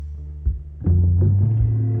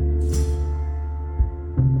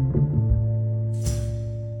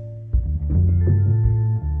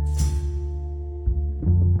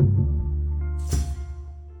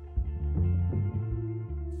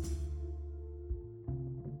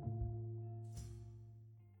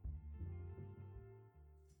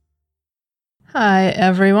Hi,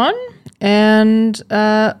 everyone, and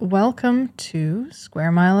welcome to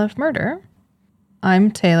Square Mile of Murder. I'm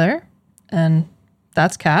Taylor, and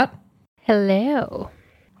that's Kat. Hello.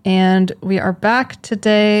 And we are back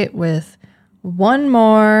today with one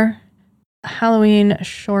more Halloween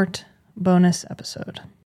short bonus episode.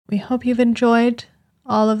 We hope you've enjoyed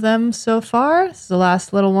all of them so far. This is the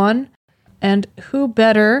last little one. And who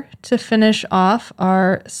better to finish off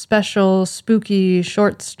our special spooky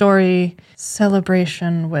short story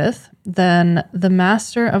celebration with than the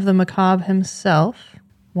master of the macabre himself,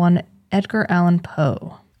 one Edgar Allan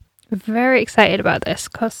Poe. Very excited about this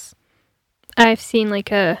because I've seen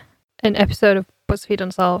an episode of BuzzFeed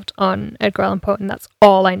Unsolved on Edgar Allan Poe, and that's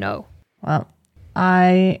all I know. Well,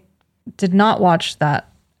 I did not watch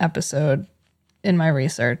that episode in my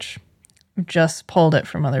research. Just pulled it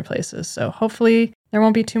from other places. So hopefully there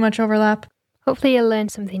won't be too much overlap. Hopefully you'll learn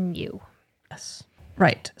something new. Yes.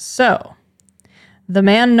 Right. So the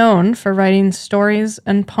man known for writing stories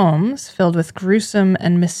and poems filled with gruesome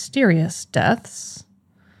and mysterious deaths,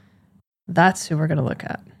 that's who we're going to look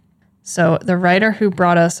at. So the writer who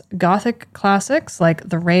brought us Gothic classics like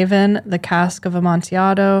The Raven, The Cask of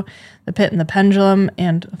Amontillado, The Pit and the Pendulum,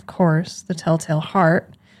 and, of course, The Telltale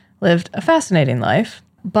Heart, lived a fascinating life,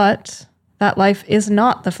 but that life is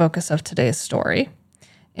not the focus of today's story.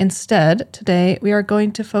 Instead, today we are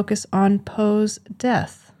going to focus on Poe's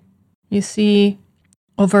death. You see,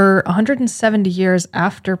 over 170 years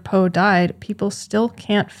after Poe died, people still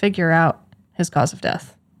can't figure out his cause of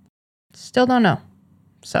death. Still don't know.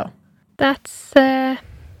 So That's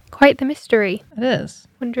quite the mystery. it is.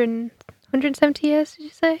 170 years, did you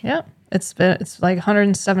say? Yeah, it's like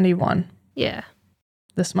 171 Yeah.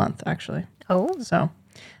 this month, actually. Oh. So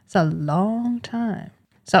it's a long time.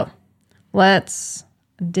 So let's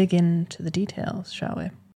dig into the details, shall we?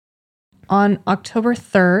 On October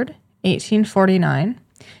 3rd, 1849,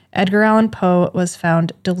 Edgar Allan Poe was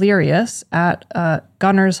found delirious at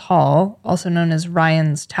Gunner's Hall, also known as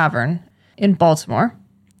Ryan's Tavern, in Baltimore.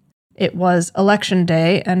 It was Election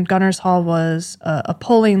Day, and Gunner's Hall was a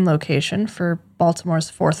polling location for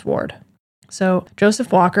Baltimore's 4th Ward. So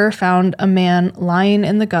Joseph Walker found a man lying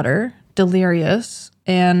in the gutter, delirious,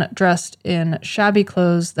 and dressed in shabby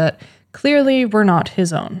clothes that clearly were not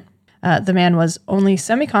his own. The man was only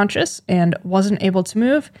semi-conscious and wasn't able to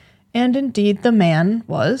move, and indeed the man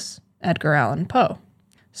was Edgar Allan Poe.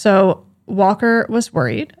 So Walker was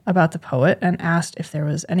worried about the poet and asked if there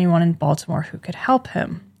was anyone in Baltimore who could help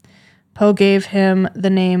him. Poe gave him the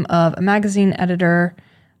name of a magazine editor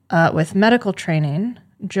with medical training,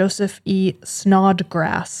 Joseph E.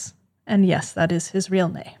 Snodgrass. And yes, that is his real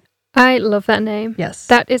name. I love that name. Yes.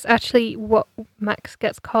 That is actually what Max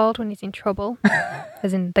gets called when he's in trouble.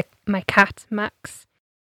 As in my cat, Max.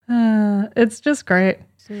 It's just great.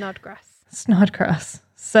 Snodgrass. Snodgrass.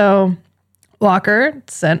 So Walker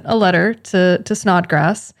sent a letter to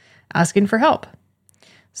Snodgrass asking for help.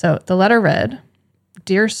 So the letter read,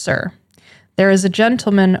 "Dear Sir, there is a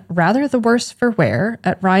gentleman rather the worse for wear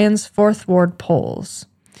at Ryan's 4th Ward polls,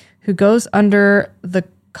 who goes under the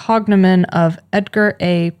cognomen of Edgar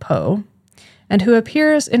A. Poe, and who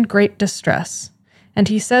appears in great distress, and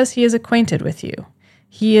he says he is acquainted with you.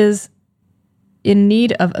 He is in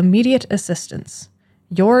need of immediate assistance.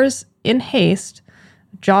 Yours, in haste,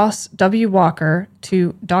 Joss W. Walker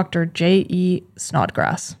to Dr. J. E.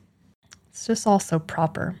 Snodgrass." It's just all so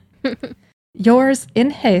proper. Yours, in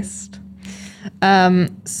haste.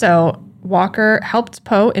 So Walker helped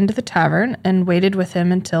Poe into the tavern and waited with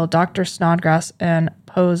him until Dr. Snodgrass and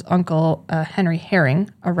Poe's uncle, Henry Herring,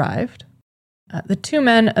 arrived. The two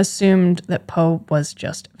men assumed that Poe was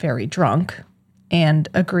just very drunk and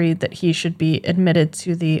agreed that he should be admitted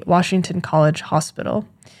to the Washington College Hospital,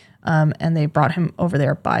 and they brought him over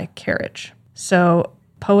there by carriage. So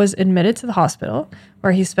Poe was admitted to the hospital,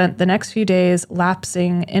 where he spent the next few days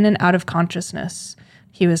lapsing in and out of consciousness.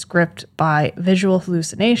 He was gripped by visual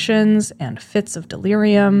hallucinations and fits of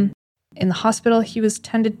delirium. In the hospital, he was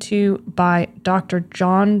tended to by Dr.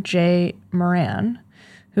 John J. Moran,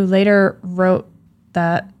 who later wrote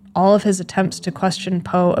that all of his attempts to question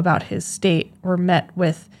Poe about his state were met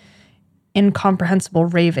with incomprehensible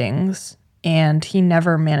ravings, and he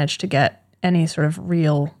never managed to get any sort of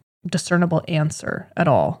real discernible answer at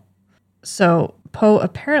all. So Poe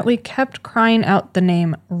apparently kept crying out the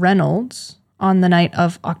name Reynolds on the night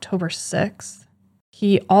of October 6th.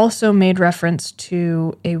 He also made reference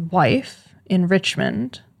to a wife in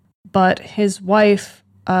Richmond, but his wife,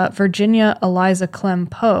 Virginia Eliza Clem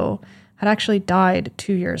Poe, had actually died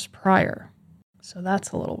 2 years prior. So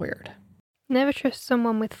that's a little weird. Never trust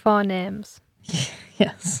someone with 4 names.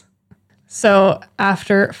 Yes. So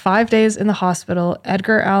after 5 days in the hospital,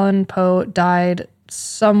 Edgar Allan Poe died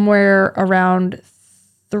somewhere around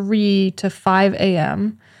 3 to 5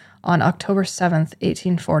 a.m. on October 7th,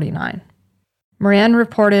 1849. Moran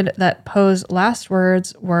reported that Poe's last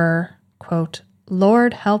words were, quote,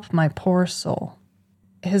 "Lord help my poor soul."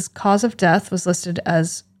 His cause of death was listed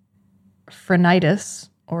as phrenitis,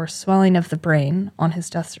 or swelling of the brain, on his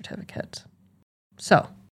death certificate. So,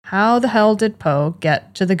 how the hell did Poe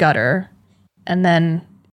get to the gutter and then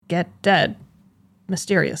get dead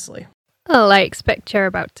mysteriously? Well, I expect you're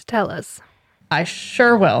about to tell us. I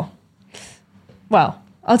sure will. Well,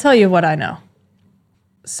 I'll tell you what I know.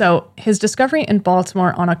 So, his discovery in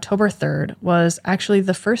Baltimore on October 3rd was actually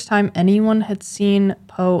the first time anyone had seen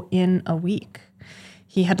Poe in a week.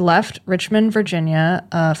 He had left Richmond, Virginia,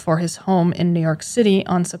 for his home in New York City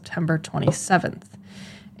on September 27th.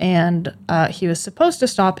 And he was supposed to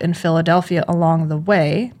stop in Philadelphia along the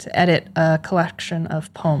way to edit a collection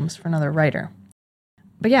of poems for another writer.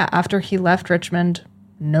 But yeah, after he left Richmond,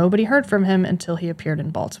 nobody heard from him until he appeared in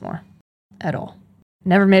Baltimore at all.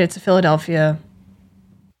 Never made it to Philadelphia.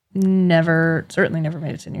 Certainly never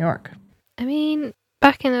made it to New York. I mean,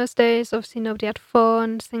 back in those days, obviously nobody had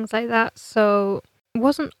phones, things like that, so it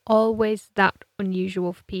wasn't always that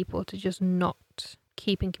unusual for people to just not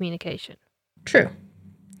keep in communication. True.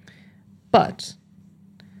 But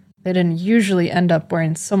they didn't usually end up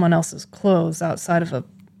wearing someone else's clothes outside of a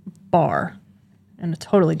bar in a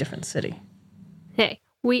totally different city. Hey,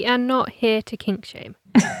 we are not here to kink shame.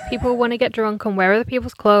 People want to get drunk and wear other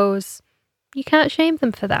people's clothes. You can't shame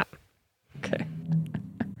them for that. Okay.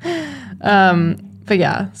 But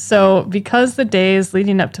yeah, so because the days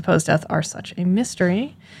leading up to Poe's death are such a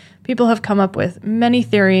mystery, people have come up with many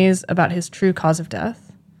theories about his true cause of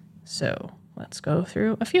death. So let's go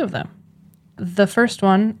through a few of them. The first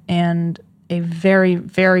one, and a very,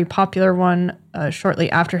 very popular one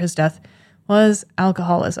shortly after his death, was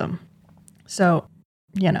alcoholism. So,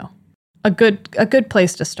 a good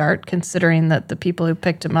place to start, considering that the people who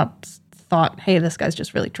picked him up thought, hey, this guy's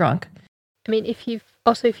just really drunk. I mean, if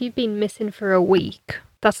you've been missing for a week,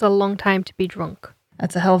 that's a long time to be drunk.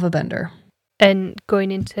 That's a hell of a bender. And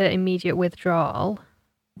going into immediate withdrawal.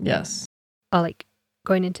 Yes. Or like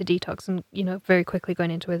going into detox and, very quickly going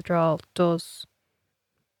into withdrawal does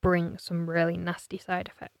bring some really nasty side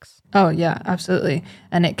effects. Oh, yeah, absolutely.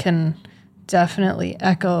 And it can definitely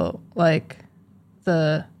echo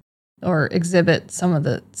or exhibit some of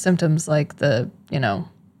the symptoms like the,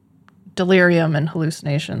 delirium and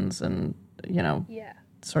hallucinations and,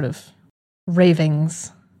 sort of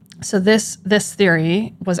ravings. So this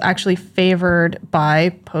theory was actually favored by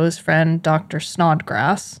Poe's friend, Dr.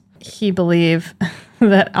 Snodgrass. He believed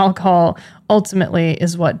that alcohol ultimately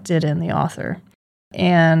is what did in the author.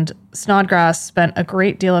 And Snodgrass spent a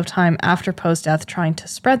great deal of time after Poe's death trying to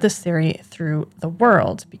spread this theory through the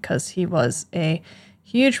world because he was a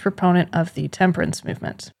huge proponent of the temperance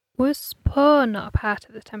movement. Was Poe not a part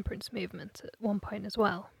of the temperance movement at one point as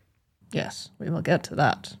well? Yes, we will get to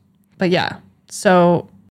that. But yeah, so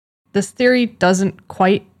this theory doesn't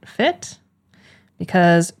quite fit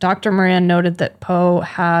because Dr. Moran noted that Poe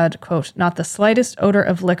had, quote, not the slightest odor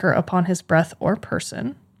of liquor upon his breath or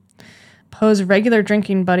person. Poe's regular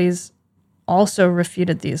drinking buddies also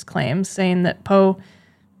refuted these claims, saying that Poe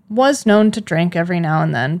was known to drink every now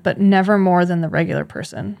and then, but never more than the regular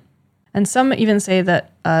person. And some even say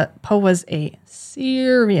that Poe was a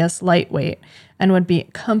serious lightweight and would be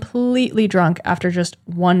completely drunk after just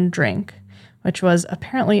one drink, which was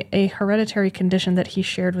apparently a hereditary condition that he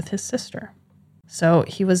shared with his sister. So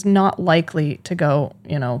he was not likely to go,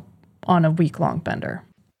 on a week-long bender.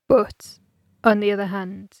 But on the other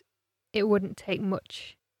hand, it wouldn't take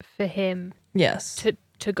much for him yes,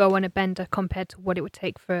 to go on a bender compared to what it would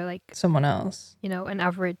take for someone else. An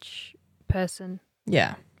average person.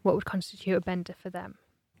 Yeah. What would constitute a bender for them.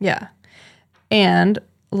 Yeah. And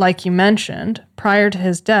like you mentioned, prior to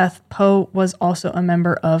his death, Poe was also a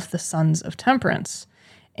member of the Sons of Temperance.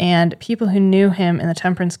 And people who knew him in the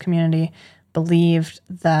temperance community believed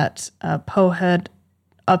that Poe had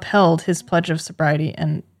upheld his pledge of sobriety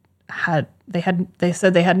and they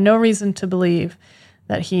said they had no reason to believe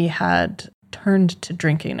that he had turned to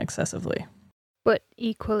drinking excessively. But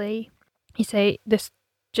equally, you say this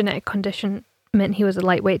genetic condition meant he was a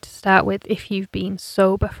lightweight to start with. If you've been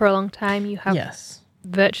sober for a long time, you have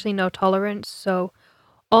virtually no tolerance. So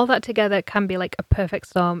all that together can be like a perfect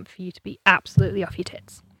storm for you to be absolutely off your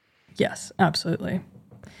tits. Yes, absolutely.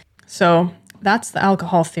 So that's the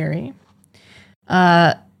alcohol theory.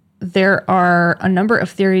 There are a number of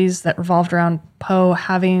theories that revolved around Poe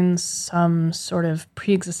having some sort of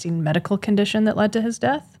pre-existing medical condition that led to his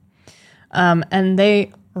death. And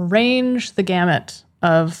they range the gamut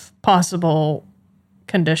of possible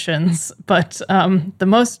conditions, but the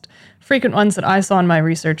most frequent ones that I saw in my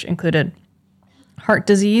research included heart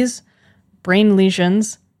disease, brain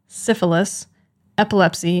lesions, syphilis,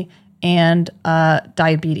 epilepsy, and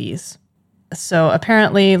diabetes. So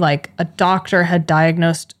apparently, like, a doctor had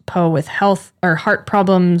diagnosed Poe with health or heart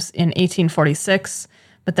problems in 1846,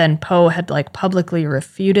 but then Poe had like publicly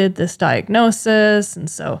refuted this diagnosis, and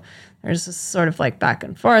so there's this sort of like back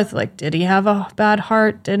and forth. Like, did he have a bad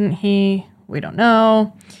heart? Didn't he? We don't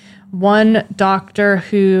know. One doctor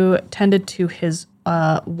who tended to his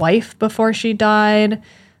wife before she died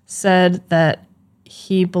said that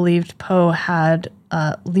he believed Poe had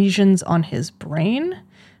lesions on his brain,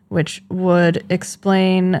 which would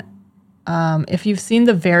explain, if you've seen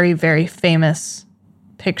the very, very famous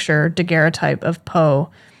picture, daguerreotype of Poe,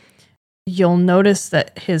 you'll notice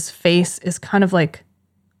that his face is kind of like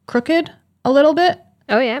crooked a little bit.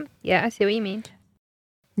 Oh, yeah. Yeah, I see what you mean.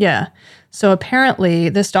 Yeah. So apparently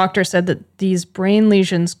this doctor said that these brain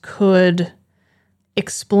lesions could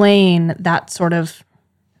explain that sort of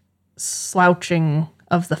slouching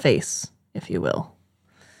of the face, if you will,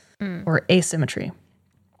 or asymmetry.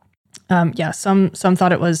 Some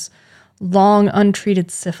thought it was long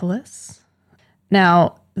untreated syphilis.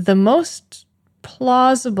 Now, the most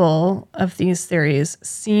plausible of these theories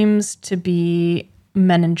seems to be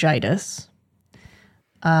meningitis,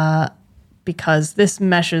 because this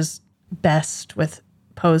meshes best with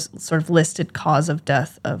Poe's sort of listed cause of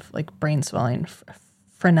death of like brain swelling,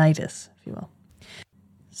 phrenitis, if you will.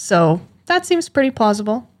 So that seems pretty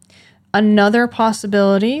plausible. Another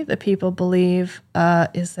possibility that people believe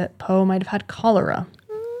is that Poe might have had cholera.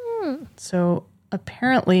 So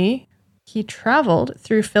apparently he traveled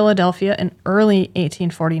through Philadelphia in early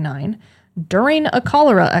 1849 during a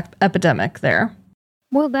cholera epidemic there.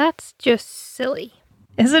 Well, that's just silly.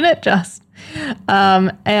 Isn't it just?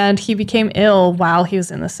 And he became ill while he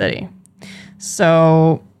was in the city.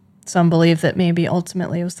 So some believe that maybe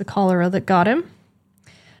ultimately it was the cholera that got him.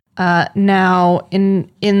 Now,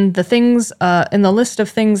 in the things in the list of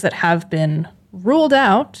things that have been ruled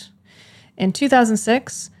out, in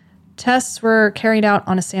 2006, tests were carried out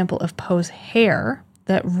on a sample of Poe's hair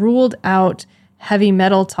that ruled out heavy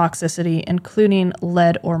metal toxicity, including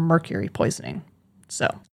lead or mercury poisoning. So,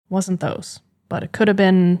 wasn't those, but it could have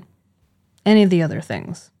been any of the other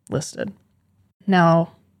things listed.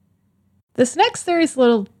 Now, this next theory is a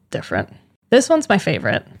little different. This one's my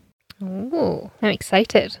favorite. Ooh, I'm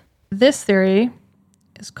excited. This theory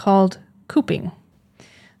is called cooping.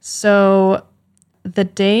 So the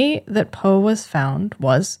day that Poe was found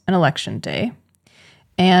was an election day,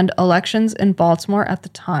 and elections in Baltimore at the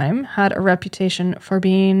time had a reputation for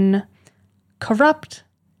being corrupt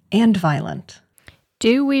and violent.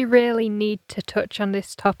 Do we really need to touch on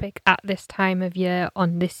this topic at this time of year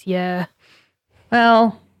on this year?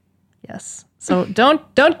 Well, yes. So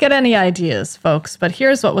don't get any ideas, folks, but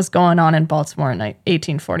here's what was going on in Baltimore in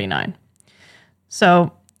 1849.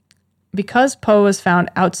 So because Poe was found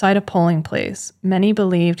outside a polling place, many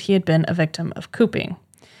believed he had been a victim of cooping.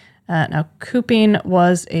 Now, cooping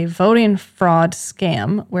was a voting fraud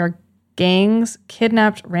scam where gangs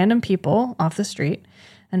kidnapped random people off the street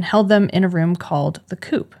and held them in a room called the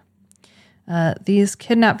coop. These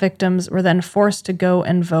kidnapped victims were then forced to go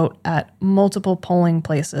and vote at multiple polling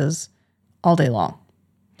places all day long.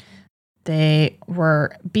 They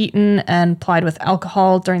were beaten and plied with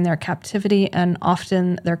alcohol during their captivity, and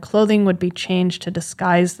often their clothing would be changed to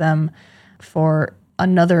disguise them for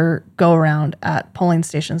another go-around at polling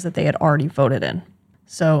stations that they had already voted in.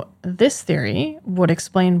 So this theory would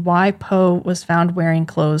explain why Poe was found wearing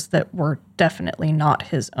clothes that were definitely not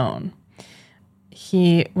his own.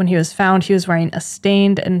 When he was found, he was wearing a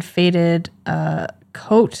stained and faded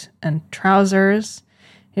coat and trousers.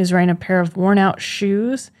 He was wearing a pair of worn-out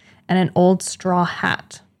shoes and an old straw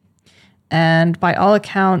hat. And by all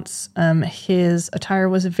accounts, his attire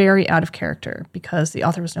was very out of character because the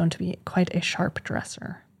author was known to be quite a sharp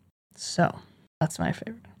dresser. So that's my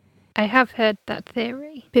favorite. I have heard that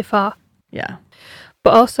theory before. Yeah.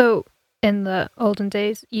 But also, in the olden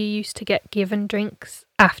days, you used to get given drinks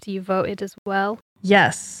after you voted as well.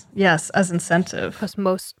 Yes, as incentive. Because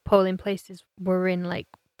most polling places were in like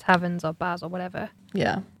taverns or bars or whatever.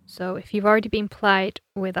 Yeah. So if you've already been plied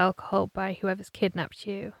with alcohol by whoever's kidnapped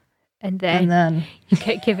you, and then you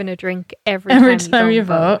get given a drink every time you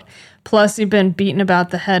vote, plus you've been beaten about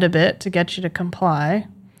the head a bit to get you to comply,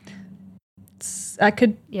 that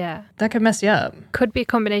could mess you up. Could be a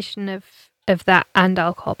combination of that and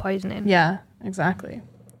alcohol poisoning. Yeah, exactly.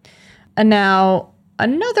 And now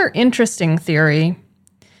another interesting theory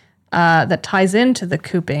that ties into the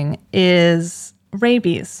cooping is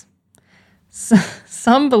rabies. So,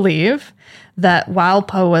 some believe that while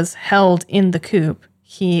Poe was held in the coop,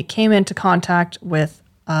 he came into contact with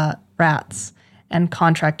rats and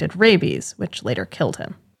contracted rabies, which later killed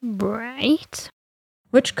him. Right.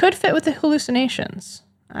 Which could fit with the hallucinations,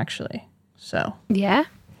 actually. So yeah,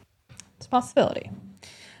 it's a possibility.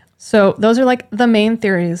 So those are like the main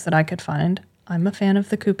theories that I could find. I'm a fan of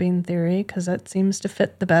the cooping theory because that seems to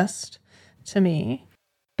fit the best to me.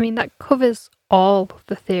 I mean, that covers all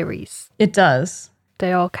the theories. It does.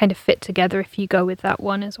 They all kind of fit together if you go with that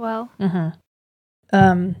one as well.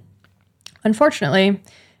 Mm-hmm. Unfortunately,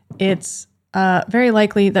 it's very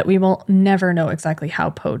likely that we will never know exactly how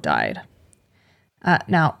Poe died.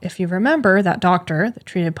 Now, if you remember that doctor that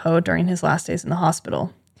treated Poe during his last days in the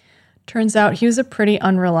hospital, turns out he was a pretty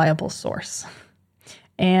unreliable source.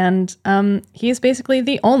 And he is basically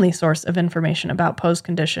the only source of information about Poe's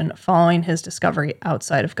condition following his discovery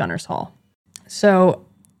outside of Gunner's Hall. So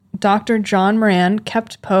Dr. John Moran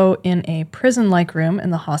kept Poe in a prison-like room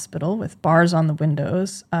in the hospital with bars on the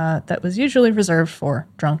windows that was usually reserved for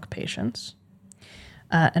drunk patients.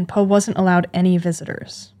 And Poe wasn't allowed any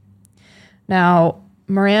visitors. Now,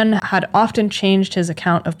 Moran had often changed his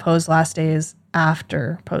account of Poe's last days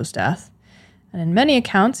after Poe's death. And in many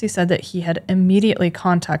accounts, he said that he had immediately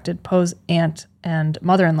contacted Poe's aunt and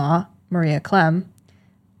mother-in-law, Maria Clem.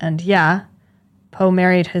 And yeah, Poe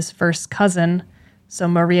married his first cousin, so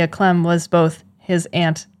Maria Clem was both his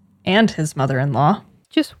aunt and his mother-in-law.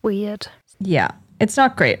 Just weird. Yeah, it's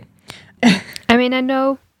not great. I mean, I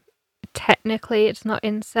know technically it's not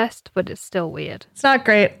incest, but it's still weird. It's not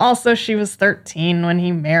great. Also, she was 13 when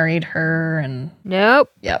he married her, and... Nope.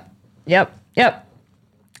 Yep.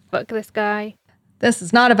 Fuck this guy. This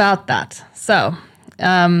is not about that. So,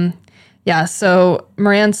 so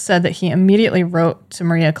Moran said that he immediately wrote to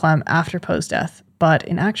Maria Clem after Poe's death, but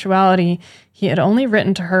in actuality, he had only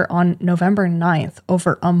written to her on November 9th,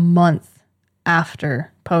 over a month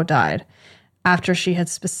after Poe died, after she had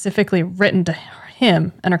specifically written to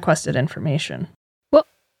him and requested information. Well,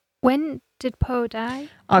 when did Poe die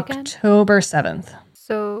again? October 7th.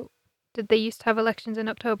 So, did they used to have elections in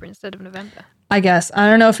October instead of November? I guess. I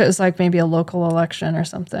don't know if it was like maybe a local election or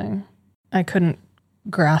something. I couldn't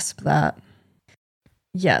grasp that.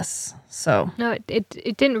 Yes, so. No,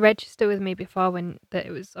 it didn't register with me before when that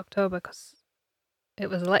it was October because it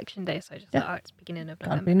was election day, so I just thought, it's beginning of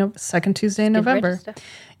November. Gotta be second Tuesday in November. Register.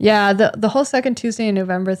 Yeah, the whole second Tuesday in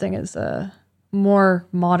November thing is a more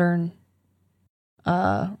modern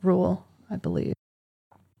rule, I believe.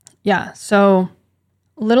 Yeah, so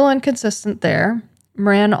a little inconsistent there.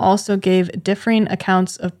 Moran also gave differing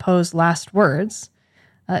accounts of Poe's last words,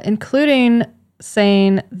 including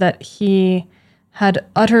saying that he had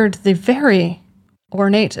uttered the very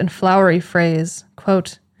ornate and flowery phrase,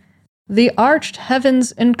 quote, "The arched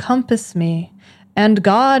heavens encompass me, and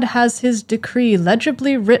God has his decree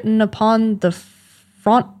legibly written upon the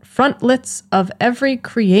frontlets of every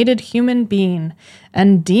created human being,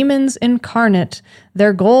 and demons incarnate,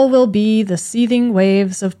 their goal will be the seething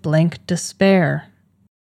waves of blank despair."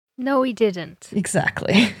 No, he didn't.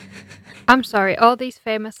 Exactly. I'm sorry, all these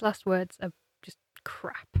famous last words are just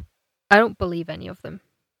crap. I don't believe any of them.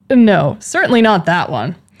 No, certainly not that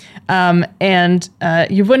one. And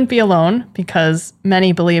you wouldn't be alone, because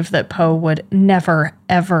many believe that Poe would never,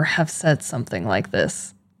 ever have said something like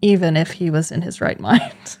this, even if he was in his right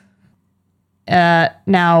mind.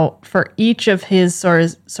 Now, for each of his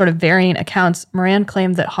sort of varying accounts, Moran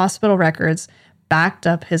claimed that hospital records backed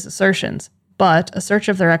up his assertions, but a search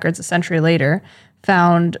of the records a century later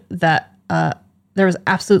found that there was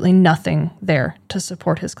absolutely nothing there to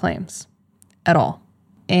support his claims at all.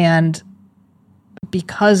 And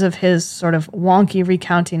because of his sort of wonky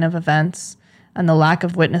recounting of events and the lack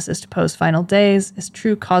of witnesses to Poe's final days, his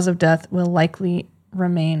true cause of death will likely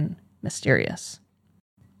remain mysterious.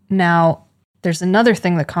 Now, there's another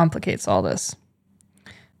thing that complicates all this.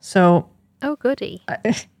 So... Oh, goody.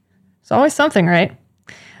 It's always something, right?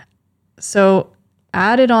 So,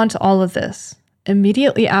 added on to all of this,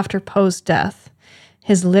 immediately after Poe's death,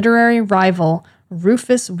 his literary rival,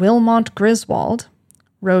 Rufus Wilmot Griswold,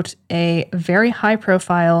 wrote a very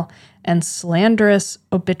high-profile and slanderous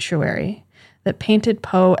obituary that painted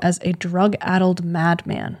Poe as a drug-addled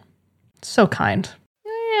madman. So kind.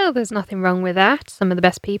 Well, there's nothing wrong with that. Some of the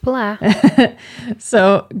best people are.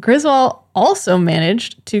 So Griswold also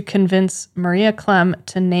managed to convince Maria Clem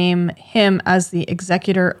to name him as the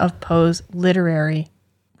executor of Poe's literary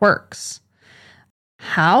works.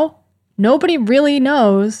 How? Nobody really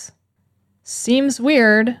knows. Seems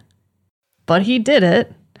weird, but he did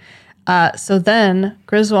it. So then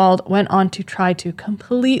Griswold went on to try to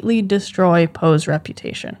completely destroy Poe's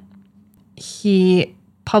reputation. He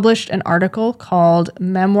published an article called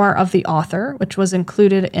Memoir of the Author, which was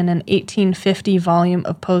included in an 1850 volume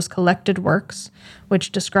of Poe's collected works,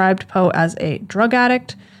 which described Poe as a drug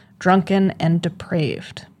addict, drunken, and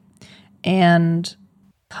depraved. And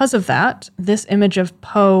because of that, this image of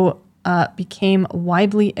Poe became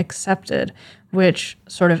widely accepted, which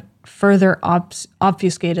sort of further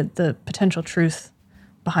obfuscated the potential truth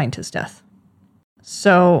behind his death.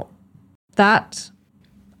 So that,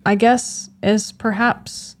 I guess, is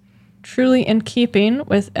perhaps truly in keeping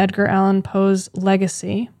with Edgar Allan Poe's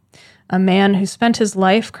legacy. A man who spent his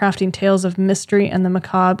life crafting tales of mystery and the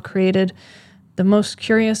macabre created the most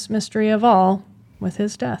curious mystery of all with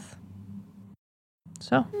his death.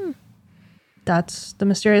 So, that's the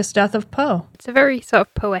mysterious death of Poe. It's a very sort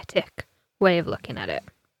of poetic way of looking at it.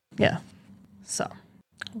 Yeah. So,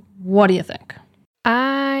 what do you think?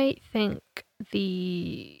 I think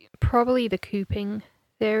probably the cooping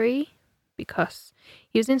theory, because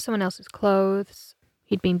he was in someone else's clothes,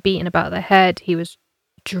 he'd been beaten about the head, he was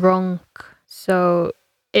drunk. So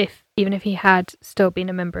even if he had still been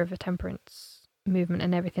a member of the temperance movement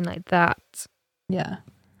and everything like that, yeah.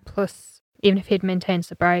 Plus, even if he'd maintained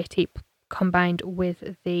sobriety combined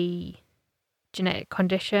with the genetic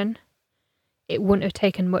condition, it wouldn't have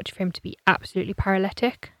taken much for him to be absolutely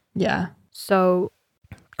paralytic. Yeah. So,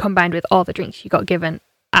 combined with all the drinks you got given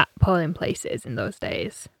at polling places in those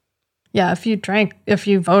days. Yeah, if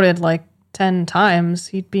you voted like 10 times,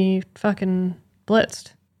 he'd be fucking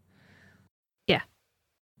blitzed. Yeah.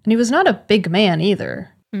 And he was not a big man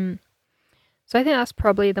either. So I think that's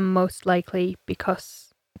probably the most likely,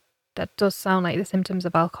 because that does sound like the symptoms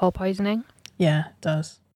of alcohol poisoning. Yeah, it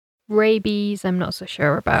does. Rabies, I'm not so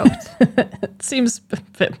sure about. It seems a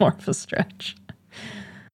bit more of a stretch.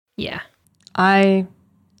 Yeah. I've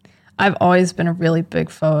always been a really big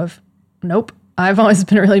I've always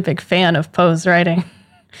been a really big fan of Poe's writing.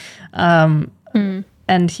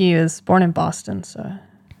 And he was born in Boston, so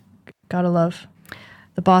gotta love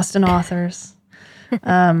the Boston authors.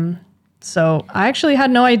 So I actually had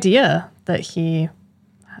no idea that he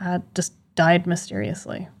had just died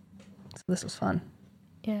mysteriously. So this was fun.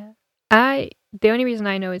 Yeah. The only reason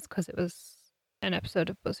I know is because it was an episode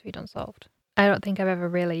of BuzzFeed Unsolved. I don't think I've ever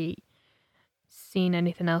really seen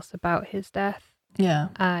anything else about his death. Yeah.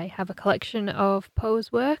 I have a collection of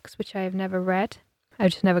Poe's works, which I have never read. I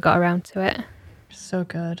just never got around to it. So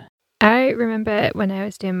good. I remember when I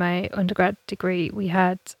was doing my undergrad degree, we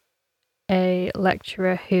had a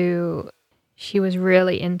lecturer who, she was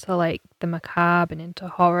really into like the macabre and into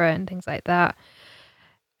horror and things like that.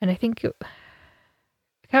 And I think I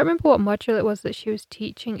can't remember what module it was that she was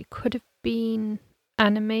teaching. It could have been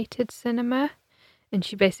animated cinema. And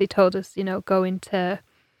she basically told us, go into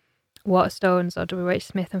Waterstones or WH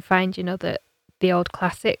Smith and find, the old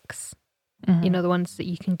classics, Mm-hmm. The ones that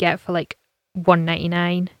you can get for like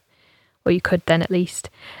 $1.99, or you could then at least.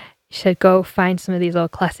 She said, go find some of these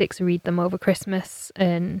old classics, read them over Christmas,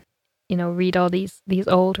 and, read all these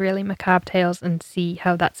old, really macabre tales and see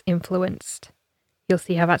how that's influenced. You'll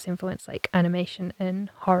see how that's influenced like animation and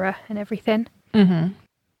horror and everything. Mm-hmm.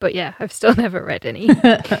 But yeah, I've still never read any.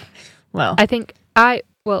 Well, I think I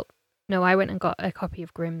went and got a copy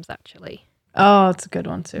of Grimm's actually. Oh, it's a good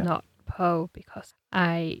one too. Not Poe, because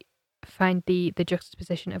I find the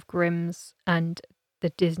juxtaposition of Grimm's and the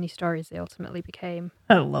Disney stories they ultimately became.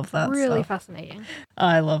 I love that really stuff. Fascinating.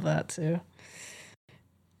 I love that too.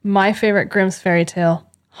 My favorite Grimm's fairy tale,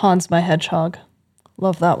 Hans my Hedgehog.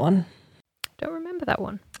 Love that one. Don't remember that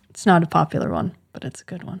one. It's not a popular one, but it's a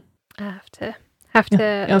good one. I have to you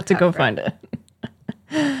have to go find it.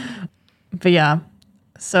 But yeah.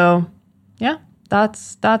 So yeah,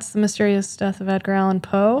 that's the mysterious death of Edgar Allan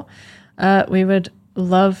Poe. We would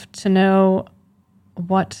love to know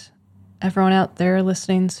what everyone out there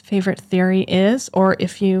listening's favorite theory is, or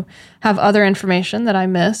if you have other information that I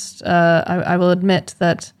missed. I will admit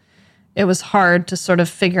that it was hard to sort of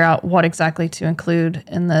figure out what exactly to include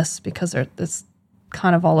in this because it's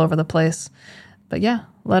kind of all over the place. But yeah,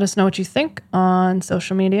 let us know what you think on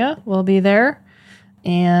social media. We'll be there.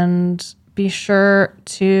 And be sure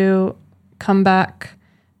to come back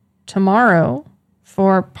tomorrow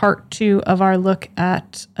for part 2 of our look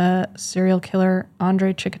at serial killer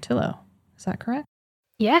Andre Chikatilo. Is that correct?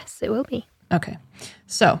 Yes, it will be. Okay.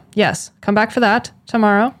 So, yes, come back for that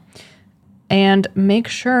tomorrow. And make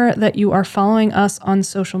sure that you are following us on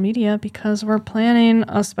social media because we're planning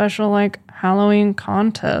a special Halloween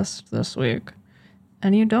contest this week.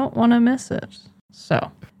 And you don't want to miss it.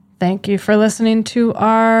 So, Thank you for listening to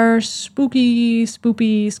our spooky,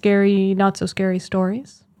 spoopy, scary, not so scary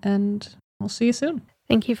stories. And we'll see you soon.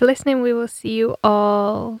 Thank you for listening. We will see you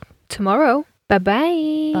all tomorrow.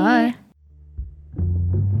 Bye-bye. Bye.